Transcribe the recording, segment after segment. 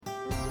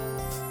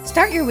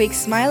Start your week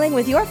smiling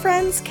with your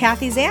friends,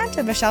 Kathy Zant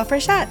and Michelle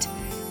Frechette.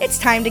 It's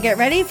time to get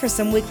ready for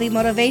some weekly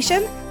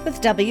motivation with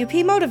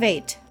WP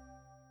Motivate.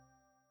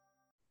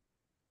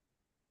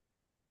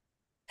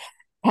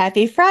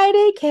 Happy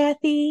Friday,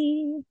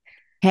 Kathy.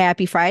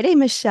 Happy Friday,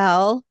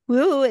 Michelle.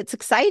 Woo, it's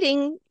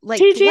exciting. Like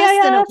less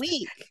than a TGIF.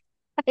 week.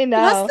 I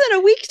Less know. than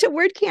a week to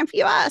WordCamp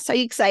US. Are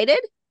you excited?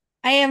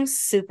 I am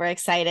super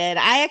excited.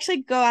 I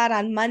actually go out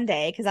on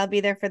Monday because I'll be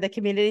there for the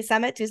community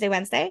summit Tuesday,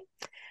 Wednesday.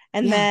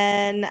 And Yeah,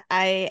 then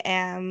I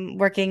am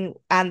working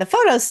on the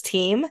photos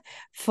team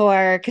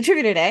for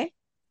Contributor Day.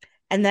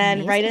 And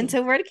then right amazing.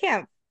 into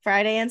WordCamp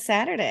Friday and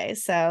Saturday.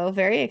 So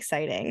very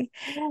exciting.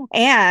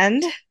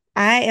 And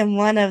I am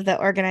one of the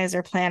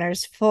organizer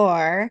planners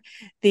for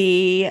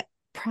the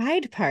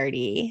Pride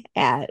Party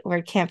at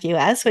WordCamp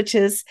US, which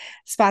is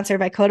sponsored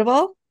by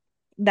Codable,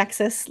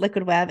 Nexus,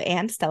 Liquid Web,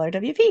 and Stellar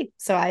WP.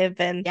 So I have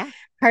been Yeah,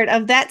 part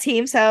of that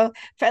team. So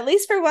for at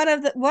least for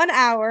 1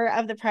 hour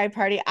of the Pride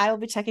Party, I will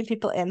be checking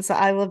people in. So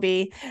I will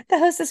be the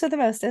hostess with the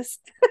mostest,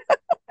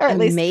 or at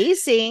least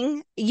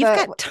amazing. You've the.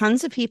 got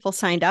tons of people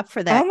signed up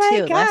for Oh that my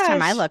too. Last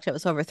time I gosh. looked, it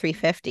was over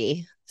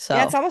 350.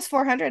 Yeah, it's So almost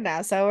 400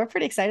 now. So we're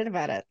pretty excited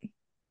about it.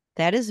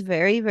 that is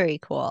very, very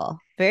cool.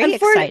 Very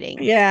exciting.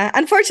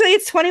 Unfortunately,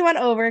 it's 21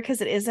 over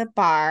because it is a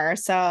bar.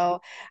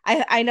 So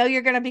I know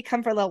you're going to be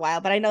come for a little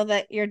while, but I know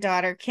that your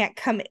daughter can't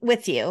come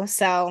with you.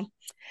 So,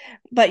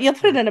 but you'll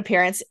put in Yeah. an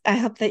appearance. I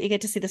hope that you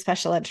get to see the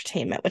special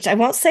entertainment, which I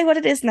won't say what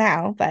it is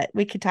now, but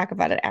we can talk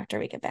about it after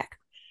we get back.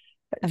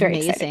 But very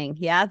exciting. Amazing.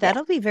 Yeah, Yeah.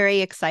 that'll be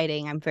very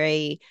exciting. I'm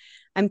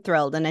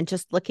thrilled. And I'm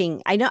just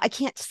looking, I know I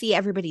can't see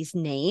everybody's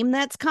name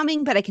that's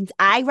coming, but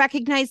I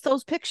recognize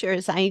those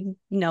pictures. I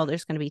know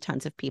there's going to be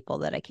tons of people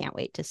that I can't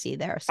wait to see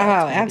there. Oh, So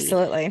it's going to be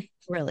absolutely.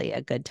 really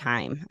a good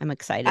time. I'm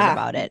excited Ah,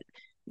 about it.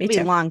 me It'll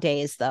be too. long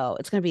days though.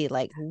 It's going to be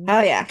like,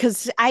 Oh, yeah.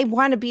 because I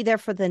want to be there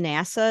for the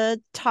NASA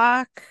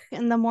talk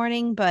in the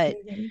morning, but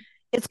Mhm.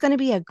 it's going to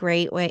be a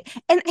great way.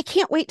 And I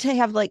can't wait to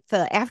have like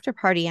the after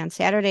party on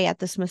Saturday at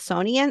the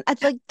Smithsonian.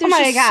 I'd like, Oh there's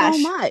my just so gosh.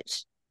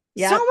 much, so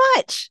Yep.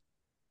 much,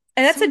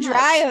 And so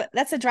much.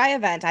 that's a dry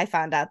event. I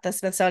found out the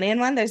Smithsonian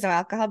one. There's no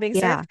alcohol being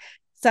Yeah. served.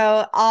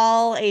 So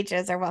all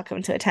ages are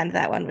welcome to attend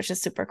that one, which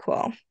is super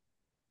cool.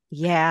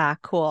 Yeah.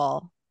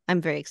 Cool. I'm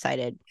very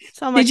excited.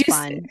 So Did much you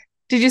fun.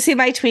 did you see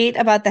my tweet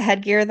about the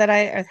headgear that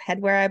or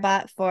headwear I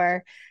bought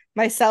for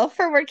myself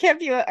for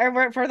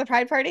for the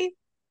Pride Party?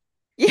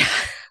 Yeah.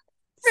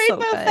 So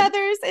Rainbow good.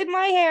 feathers in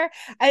my hair.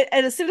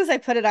 And as soon as I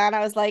put it on, I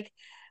was like,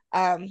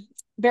 um,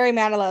 Barry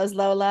Manilow's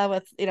Lola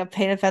with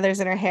painted feathers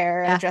in her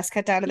hair and a Yeah. dress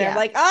cut down to there. I'm Yeah.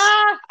 like,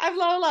 I'm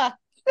Lola.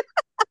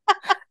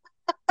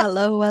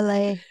 Hello,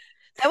 LA.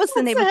 That was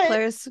the That's name of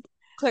it.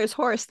 Claire's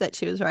horse that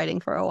she was riding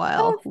for a Oh,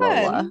 while, fun.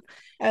 Lola.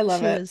 I love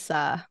She it. was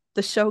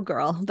the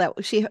showgirl that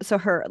she so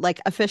her like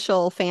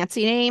official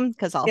fancy name,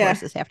 because all Yeah.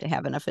 horses have to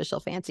have an official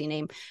fancy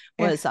name,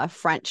 Yeah. was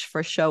French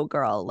for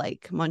showgirl,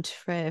 like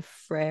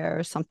Montfrere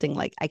or something.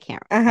 Like I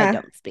Uh-huh.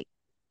 don't speak.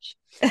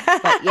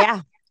 But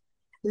yeah,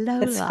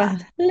 That's fun.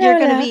 Lola. You're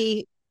gonna Lola.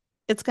 be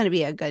It's gonna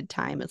be a good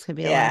time. It's gonna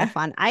be a lot of Yeah.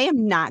 fun. I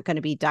am not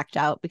gonna be decked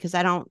out because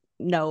I don't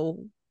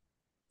know.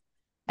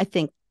 I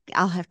think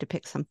I'll have to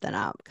pick something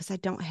up because I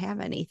don't have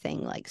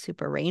anything like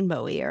super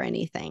rainbowy or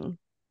anything.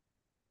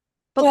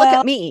 But look Well,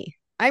 at me.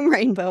 I'm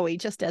rainbowy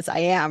just as I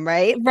am,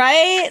 right?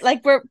 right?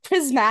 Like we're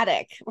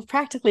prismatic. We're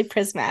practically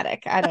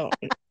prismatic. I don't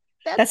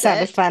That That's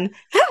sounded it. fun.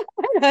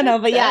 I don't know,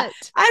 That's but yeah,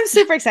 it. I'm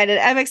super excited.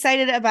 I'm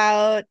excited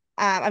about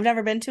I've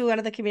never been to one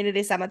of the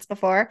community summits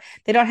before.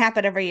 They don't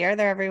happen every year.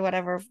 They're every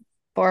whatever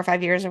 4 or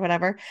 5 years or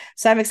whatever.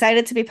 So I'm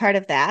excited to be part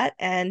of that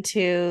and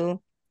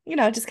to,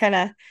 just kind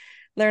of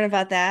learn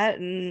about that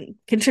and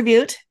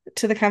contribute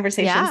to the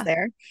conversations Yeah.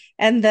 there.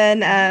 And then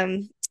Yeah.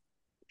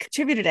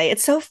 Contributor Day.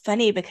 It's so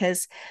funny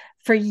because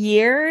for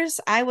years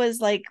I was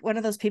like one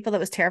of those people that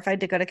was terrified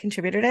to go to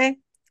Contributor Day.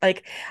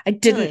 Like I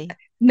didn't Really?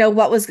 know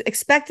what was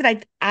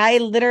expected. I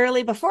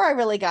literally before I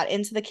really got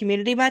into the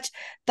community much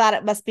thought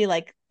it must be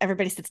like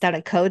everybody sits down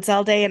and codes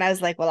all day and I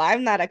was like, well,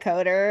 I'm not a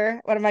coder.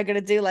 What am I going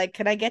to do? Like,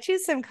 can I get you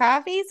some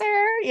coffee,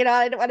 sir?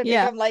 I don't want to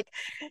Yeah. become like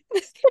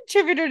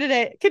contributor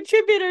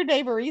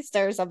day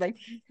barista or something.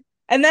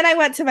 And then I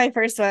went to my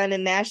first one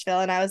in Nashville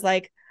and I was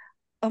like,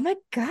 oh my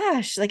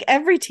gosh, like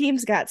every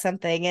team's got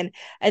something. And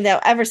I know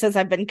ever since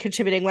I've been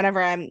contributing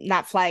whenever I'm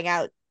not flying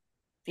out,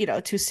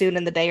 too soon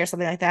in the day or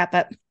something like that.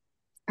 But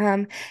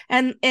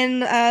and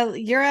in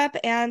Europe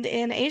and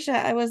in Asia,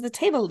 I was the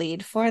table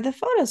lead for the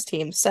photos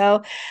team.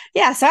 So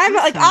yeah, so I'm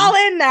like all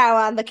Awesome. in now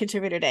on the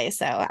contributor day.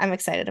 So I'm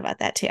excited about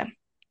that too.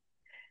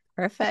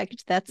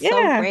 Perfect. That's so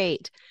Yeah.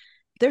 great.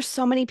 There's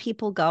so many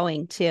people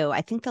going too.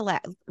 I think the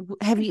last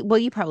have you well,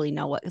 you probably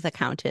know what the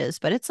count is,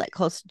 but it's like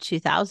close to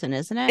 2000,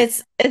 isn't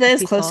it? It Of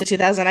is close to people.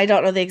 2000. I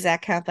don't know the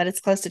exact count, but it's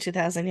close to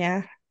 2000.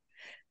 Yeah.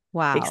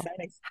 Wow.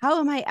 Exciting. How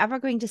am I ever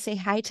going to say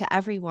hi to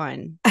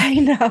everyone? I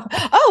know.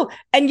 Oh,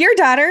 and your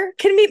daughter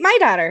can meet my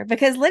daughter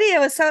because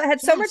Lydia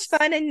had so much Yes.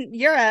 fun in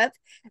Europe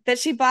that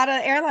she bought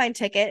an airline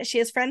ticket. She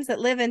has friends that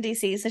live in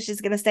DC, so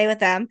she's going to stay with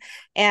them.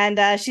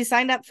 And she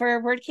signed up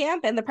for WordCamp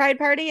and the Pride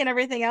Party and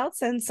everything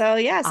else. And so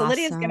yeah, so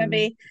Lydia's going to Awesome.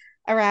 be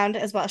around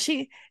as well.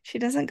 She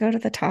doesn't go to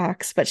the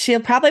talks, but she'll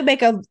probably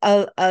make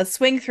a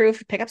swing through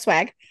for pick up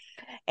swag,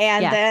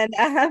 and Yeah.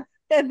 then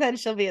and then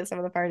she'll be at some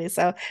of the parties.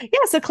 So yeah,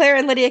 so Claire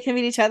and Lydia can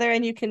meet each other,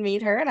 and you can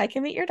meet her, and I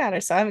can meet your daughter.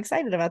 So I'm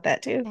excited about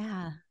that too.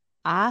 Yeah.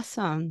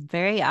 Awesome.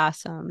 Very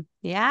awesome.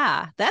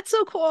 Yeah. That's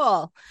so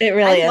cool. It I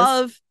really is.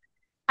 love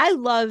I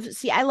love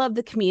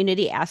the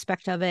community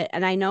aspect of it.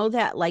 And I know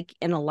that like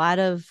in a lot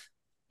of,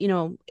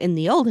 in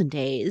the olden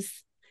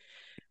days,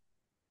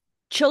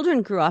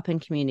 children grew up in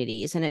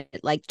communities and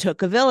it like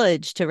took a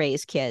village to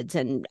raise kids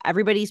and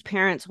everybody's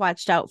parents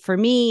watched out for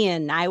me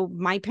and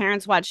my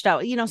parents watched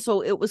out,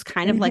 so it was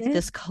kind of like Hmm.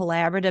 this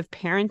collaborative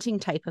parenting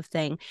type of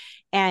thing.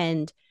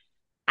 And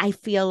I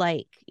feel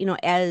like,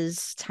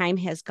 as time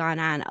has gone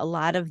on, a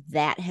lot of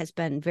that has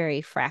been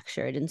very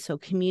fractured. And so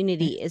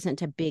community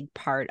isn't a big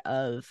part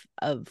of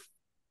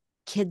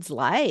kids'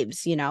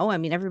 lives, I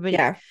mean,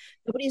 Yeah,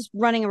 nobody's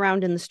running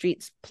around in the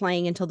streets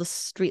playing until the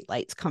street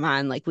lights come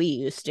on like we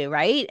used to,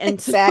 right?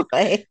 And so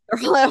exactly.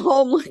 they're all at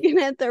home looking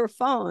at their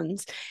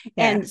phones.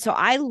 Yeah. And so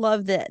I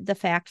love the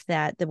fact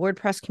that the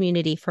WordPress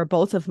community for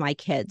both of my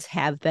kids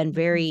have been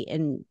very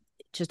in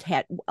just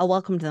had I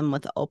welcomed them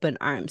with open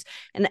arms.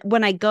 And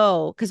when I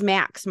go, because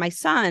Max, my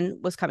son,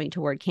 was coming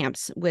to word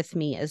camps with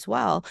me as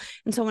well.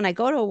 And so when I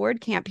go to a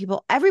word camp,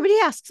 everybody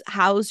asks,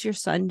 how's your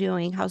son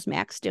doing? How's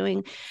Max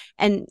doing?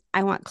 And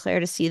I want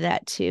Claire to see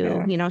that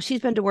too. Yeah. She's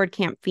been to Word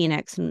Camp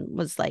Phoenix and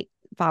was like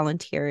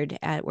volunteered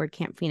at Word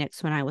Camp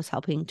Phoenix when I was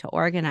helping to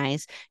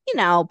organize,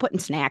 putting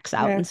snacks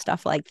out Yeah. and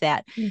stuff like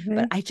that.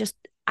 But Hmm.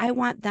 I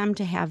want them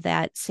to have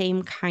that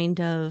same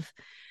kind of,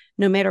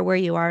 no matter where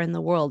you are in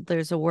the world,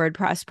 there's a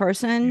WordPress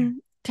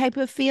person type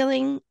of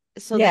feeling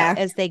so that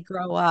Yeah. as they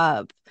grow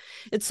up,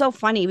 it's so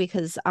funny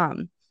because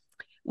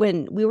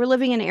when we were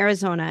living in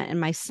Arizona and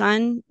my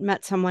son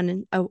met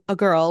someone, a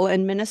girl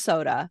in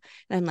Minnesota,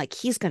 and I'm like,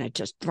 he's going to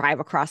just drive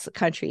across the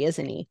country,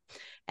 isn't he?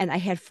 And I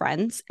had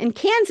friends in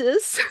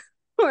Kansas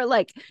who are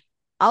like,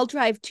 I'll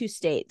drive 2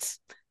 states.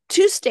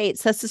 2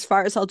 states, that's as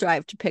far as I'll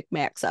drive to pick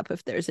Max up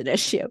if there's an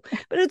issue.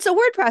 But it's a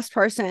WordPress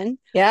person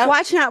Yep.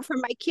 watching out for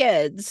my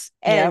kids.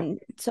 Yep. And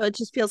so it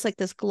just feels like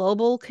this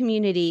global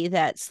community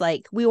that's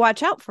like we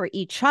watch out for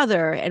each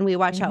other and we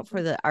watch out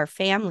for Hmm. our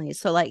families.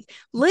 So like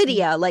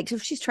Lydia, like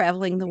if she's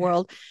traveling the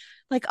world,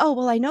 like, oh,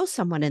 well, I know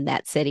someone in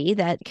that city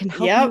that can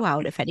help you Yep.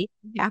 out if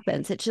anything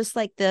happens. It's just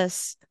like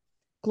this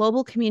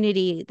global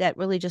community that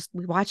really just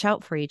we watch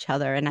out for each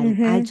other. And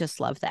I Hmm. just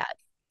love that.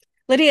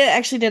 Lydia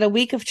actually did a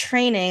week of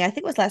training. I think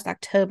it was last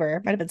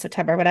October, might have been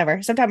September,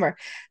 whatever, September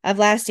of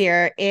last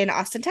year in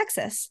Austin,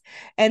 Texas.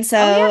 And Oh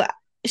yeah. so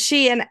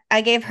she and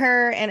I gave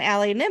her and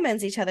Allie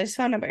Nimmons each other's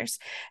phone numbers.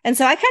 And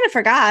so I kind of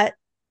forgot,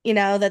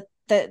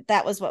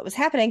 that was what was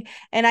happening.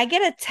 And I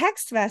get a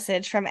text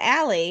message from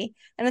Allie,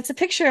 and it's a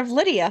picture of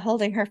Lydia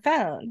holding her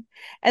phone.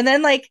 And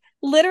then, like,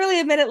 literally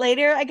a minute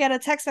later, I get a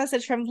text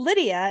message from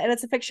Lydia, and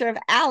it's a picture of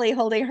Allie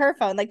holding her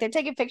phone. Like, they're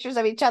taking pictures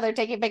of each other,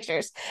 taking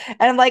pictures.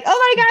 And I'm like, oh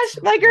my That's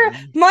gosh, so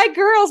funny. my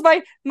girls,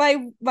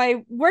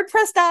 my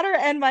WordPress daughter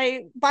and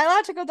my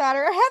biological daughter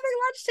are having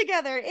lunch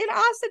together in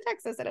Austin,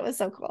 Texas. And it was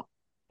so cool.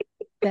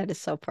 That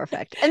is so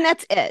perfect. And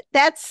that's it.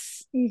 That's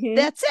Mm-hmm.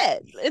 that's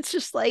it. It's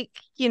just like,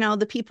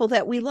 the people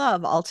that we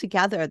love all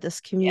together,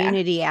 this Yeah.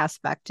 community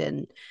aspect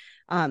and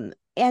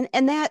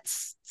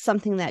that's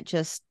something that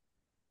just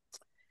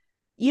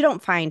you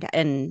don't find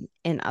in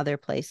other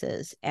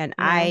places. And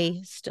No.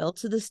 I still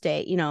to this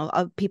day,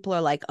 people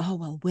are like, "Oh,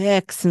 well,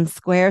 Wix and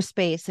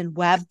Squarespace and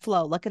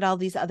Webflow. Look at all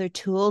these other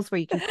tools where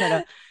you can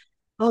put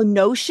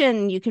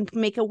Notion, you can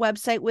make a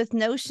website with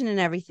Notion and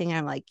everything." And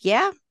I'm like,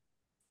 "Yeah,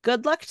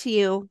 good luck to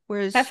you. Have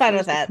Where's fun with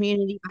where's the that.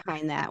 community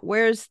behind that?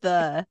 Where's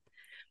the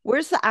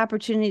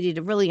opportunity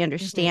to really Mm-hmm.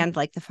 understand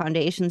like the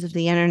foundations of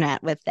the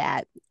internet with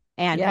that?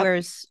 And Yep.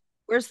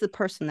 where's the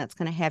person that's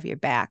going to have your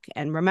back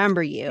and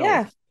remember you?"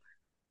 Yeah,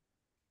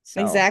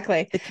 So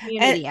exactly. the And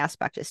community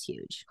aspect is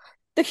huge.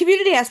 the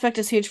community aspect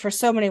is huge for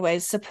so many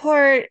ways.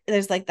 Support,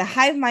 there's like the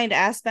hive mind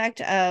aspect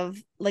of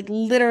like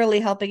literally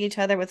helping each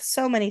other with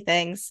so many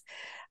things.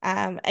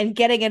 And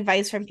getting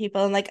advice from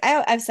people. And like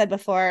I've said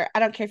before, I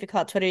don't care if you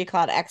call it Twitter, you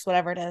call it X,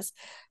 whatever it is.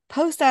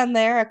 Post on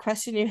there a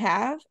question you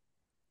have,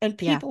 and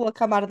Yeah. people will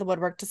come out of the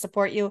woodwork to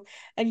support you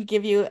and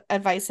give you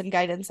advice and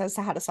guidance as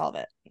to how to solve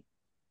it.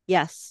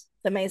 Yes.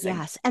 It's amazing.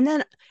 Yes. And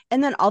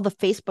then all the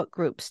Facebook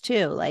groups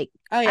too. Like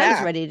Oh I was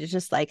yeah. ready to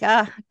just like,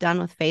 done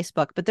with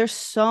Facebook. But there's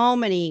so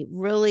many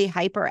really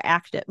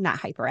hyperactive, not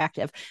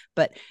hyperactive,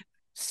 but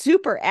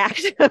super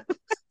active.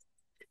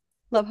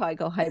 Love how I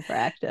go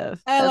hyperactive.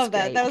 I That's love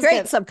that. That great. was Great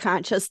good.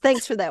 subconscious.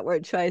 Thanks for that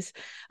word choice.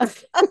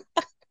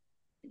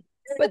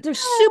 But there's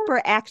super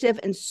active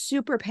and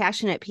super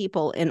passionate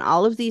people in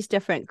all of these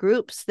different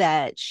groups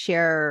that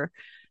share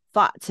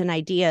thoughts and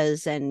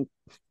ideas and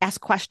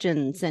ask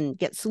questions and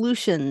get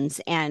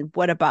solutions. And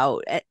what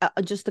about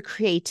just the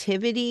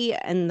creativity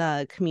and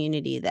the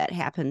community that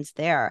happens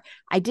there?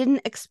 I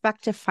didn't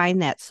expect to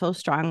find that so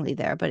strongly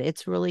there, but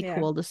it's really Yeah.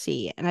 cool to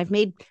see. And I've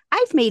made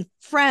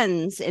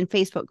friends in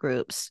Facebook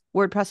groups,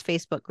 WordPress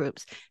Facebook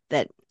groups,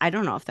 that I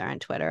don't know if they're on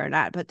Twitter or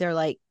not, but they're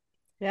like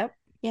Yep.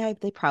 Yeah,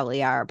 they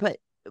probably are. But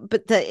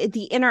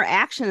the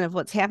interaction of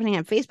what's happening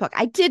on Facebook,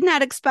 I did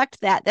not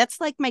expect that.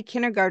 That's like my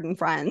kindergarten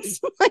friends.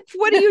 Like,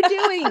 what are you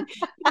doing?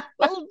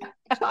 Well,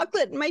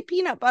 chocolate and my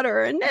peanut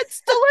butter, and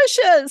it's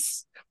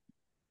delicious.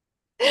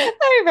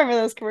 I remember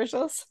those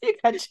commercials. You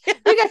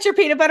got your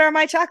peanut butter and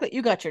my chocolate.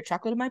 You got your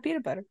chocolate and my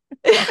peanut butter.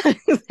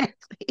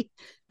 Exactly.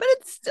 But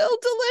it's still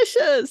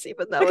delicious,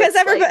 even though Because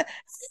it's like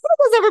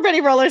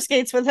everybody roller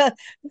skates with a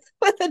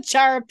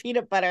jar of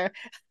peanut butter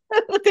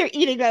that they're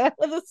eating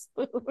with a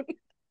spoon.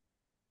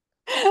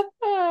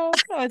 Oh,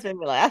 that always made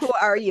me laugh. who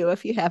are you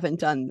if you haven't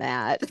done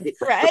that?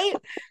 Right?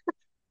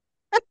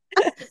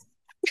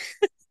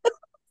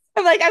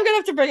 I'm like, I'm gonna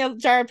have to bring a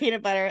jar of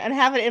peanut butter and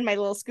have it in my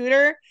little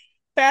scooter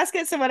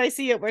basket. So when I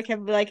see you at work, I'll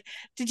be like,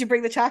 "Did you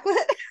bring the chocolate?"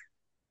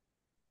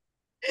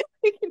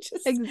 You can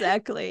just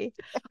Exactly.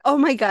 Oh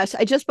my gosh.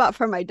 I just bought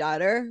for my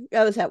daughter.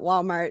 I was at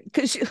Walmart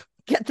because she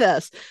get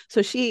this.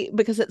 So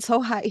because it's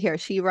so hot here,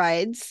 she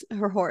rides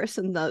her horse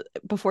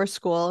before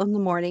school in the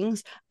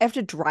mornings. I have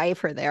to drive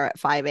her there at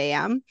 5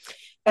 a.m.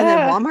 And then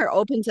uh, Walmart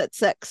opens at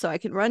 6. So I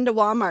can run to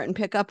Walmart and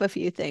pick up a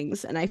few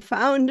things. And I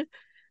found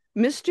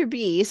Mr.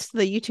 Beast,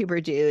 the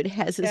YouTuber dude,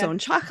 has his yeah. own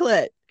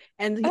chocolate.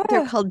 And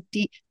they're Oh, called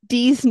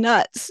D's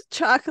Nuts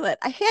chocolate.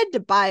 I had to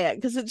buy it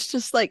because it's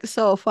just like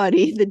so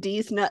funny. Because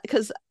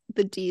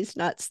the D's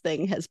Nuts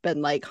thing has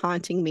been like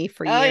haunting me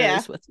for oh yeah.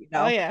 years with,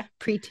 Oh yeah.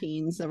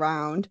 preteens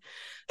around.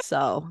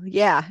 So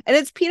yeah. And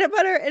it's peanut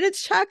butter and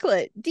it's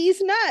chocolate.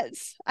 D's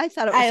Nuts. I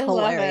thought it was I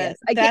love hilarious. it.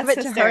 I gave That's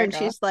it to her and hysterical.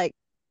 she's like,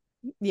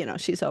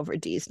 she's over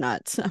D's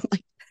Nuts. I'm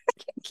like, I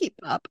can't keep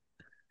up.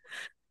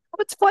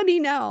 What's funny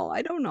now?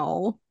 I don't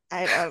know.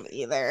 I don't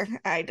either.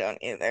 I don't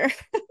either.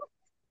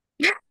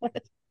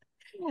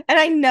 And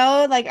I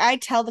know, like,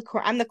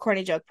 I'm the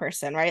corny joke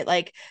person, right?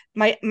 Like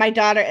my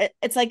daughter,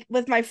 it's like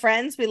with my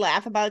friends, we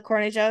laugh about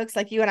corny jokes.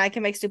 Like you and I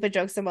can make stupid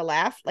jokes and we'll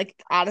laugh, like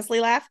honestly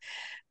laugh.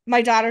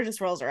 My daughter just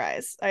rolls her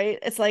eyes, right?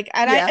 It's like,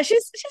 and Yeah.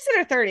 she's in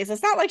her 30s.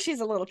 It's not like she's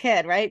a little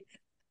kid, right?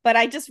 But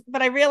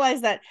I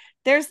realize that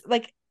there's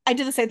like I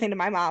do the same thing to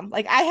my mom.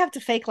 Like I have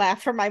to fake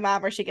laugh for my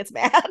mom or she gets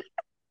mad.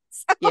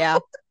 so, Yeah.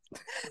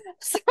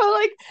 so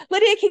like,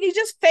 Lydia, can you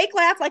just fake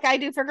laugh like I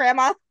do for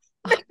grandma?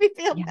 Oh, Make me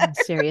feel yeah, better.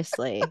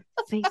 seriously.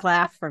 Fake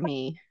laugh for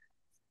me.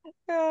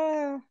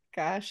 Oh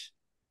gosh.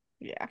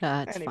 Yeah.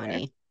 That's Anyway,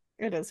 funny.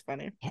 it is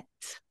funny. Kids.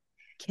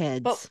 But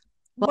Kids.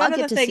 Well, I'll one of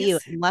get the to see you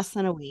things in less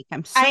than a week.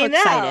 I'm so I know,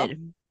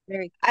 excited.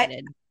 Very I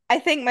excited. I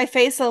think my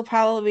face will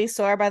probably be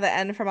sore by the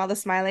end from all the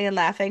smiling and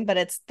laughing, but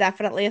it's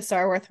definitely a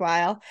sore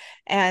worthwhile.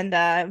 And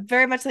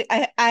very much like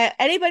I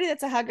anybody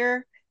that's a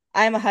hugger,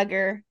 I'm a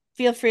hugger.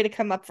 Feel free to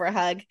come up for a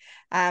hug.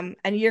 And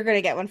you're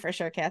gonna get one for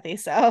sure, Kathy.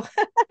 So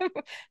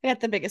we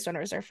got the biggest one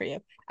reserved for you.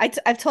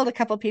 I've told a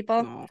couple people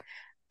Oh,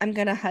 I'm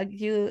gonna hug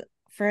you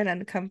for an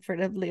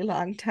uncomfortably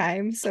long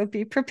time, so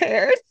be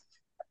prepared.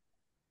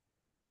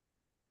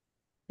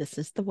 this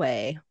is the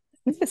way.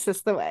 This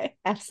is the way.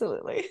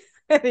 Absolutely.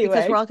 Because we're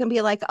Anyway, all gonna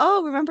be like,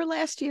 oh, remember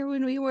last year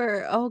when we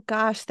were, oh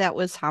gosh, that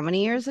was how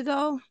many years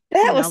ago?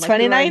 that was Like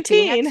we were in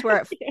 2019.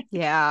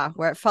 Phoenix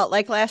where it felt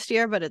like last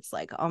year, but it's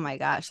like, oh my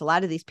gosh, a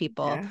lot of these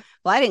people. Yeah.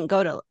 Well, I didn't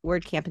go to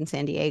Word Camp in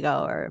San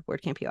Diego or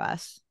Word Camp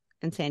US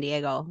in San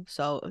Diego.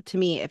 So to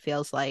me, it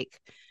feels like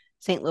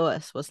St.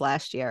 Louis was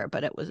last year,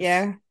 but it was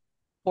Yeah,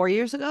 4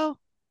 years ago,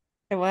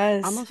 it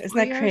was. almost Isn't four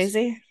that years.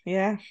 crazy?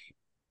 Yeah.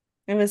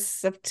 It was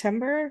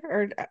September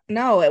or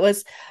no, it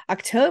was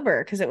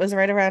October because it was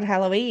right around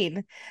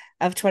Halloween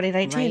of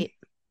 2019. Right.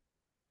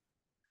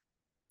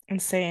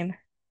 Insane.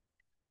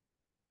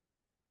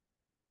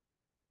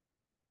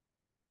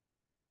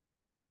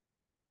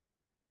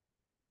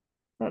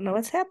 Don't know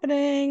what's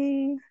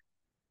happening.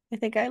 I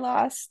think I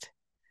lost.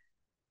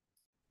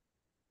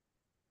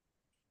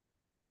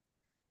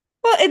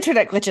 Well,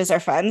 internet glitches are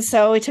fun,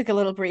 so we took a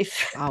little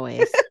brief.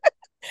 Always.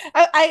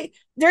 I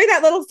during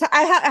that little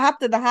I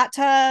hopped in the hot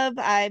tub.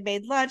 I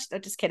made lunch. No,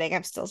 just kidding.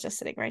 I'm still just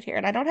sitting right here,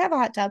 and I don't have a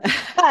hot tub.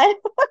 But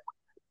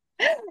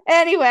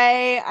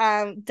anyway,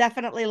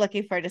 definitely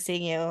looking forward to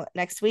seeing you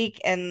next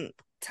week, and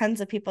tons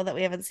of people that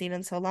we haven't seen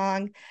in so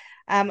long,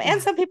 and Yeah.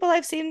 some people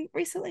I've seen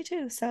recently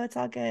too. So it's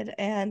all good.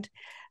 And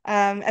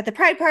at the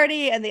Pride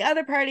party, and the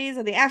other parties,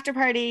 and the after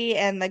party,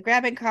 and the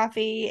grabbing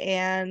coffee,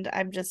 and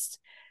I'm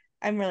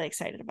really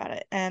excited about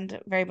it, and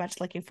very much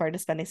looking forward to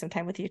spending some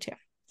time with you too.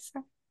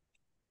 So.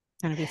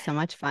 Gonna be so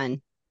much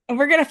fun. And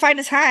we're going to find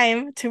a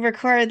time to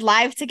record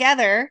live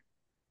together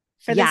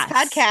for this Yes.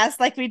 podcast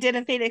like we did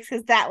in Phoenix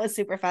because that was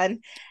super fun.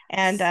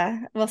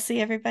 And we'll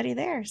see everybody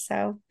there.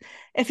 So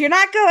if you're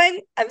not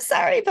going, I'm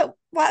sorry, but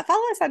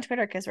follow us on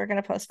Twitter because we're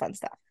going to post fun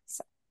stuff.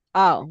 So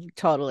Oh,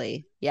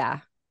 totally. Yeah.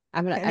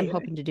 I'm anyway,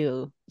 hoping to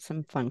do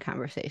some fun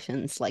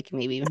conversations, like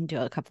maybe even do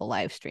a couple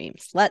live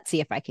streams. Let's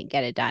see if I can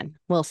get it done.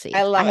 We'll I see.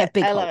 I love it. have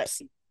big I love it.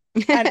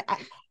 hopes.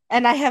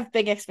 And I have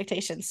big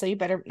expectations. So you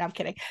better, no, I'm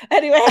kidding.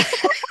 Anyway,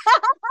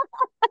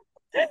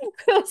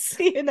 we'll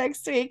see you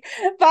next week.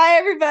 Bye,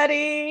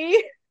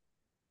 everybody.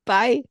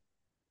 Bye.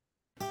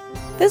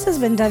 This has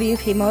been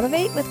WP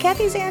Motivate with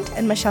Kathy Zant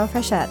and Michelle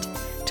Frechette.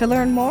 To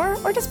learn more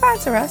or to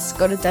sponsor us,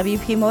 go to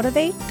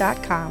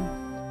WPMotivate.com.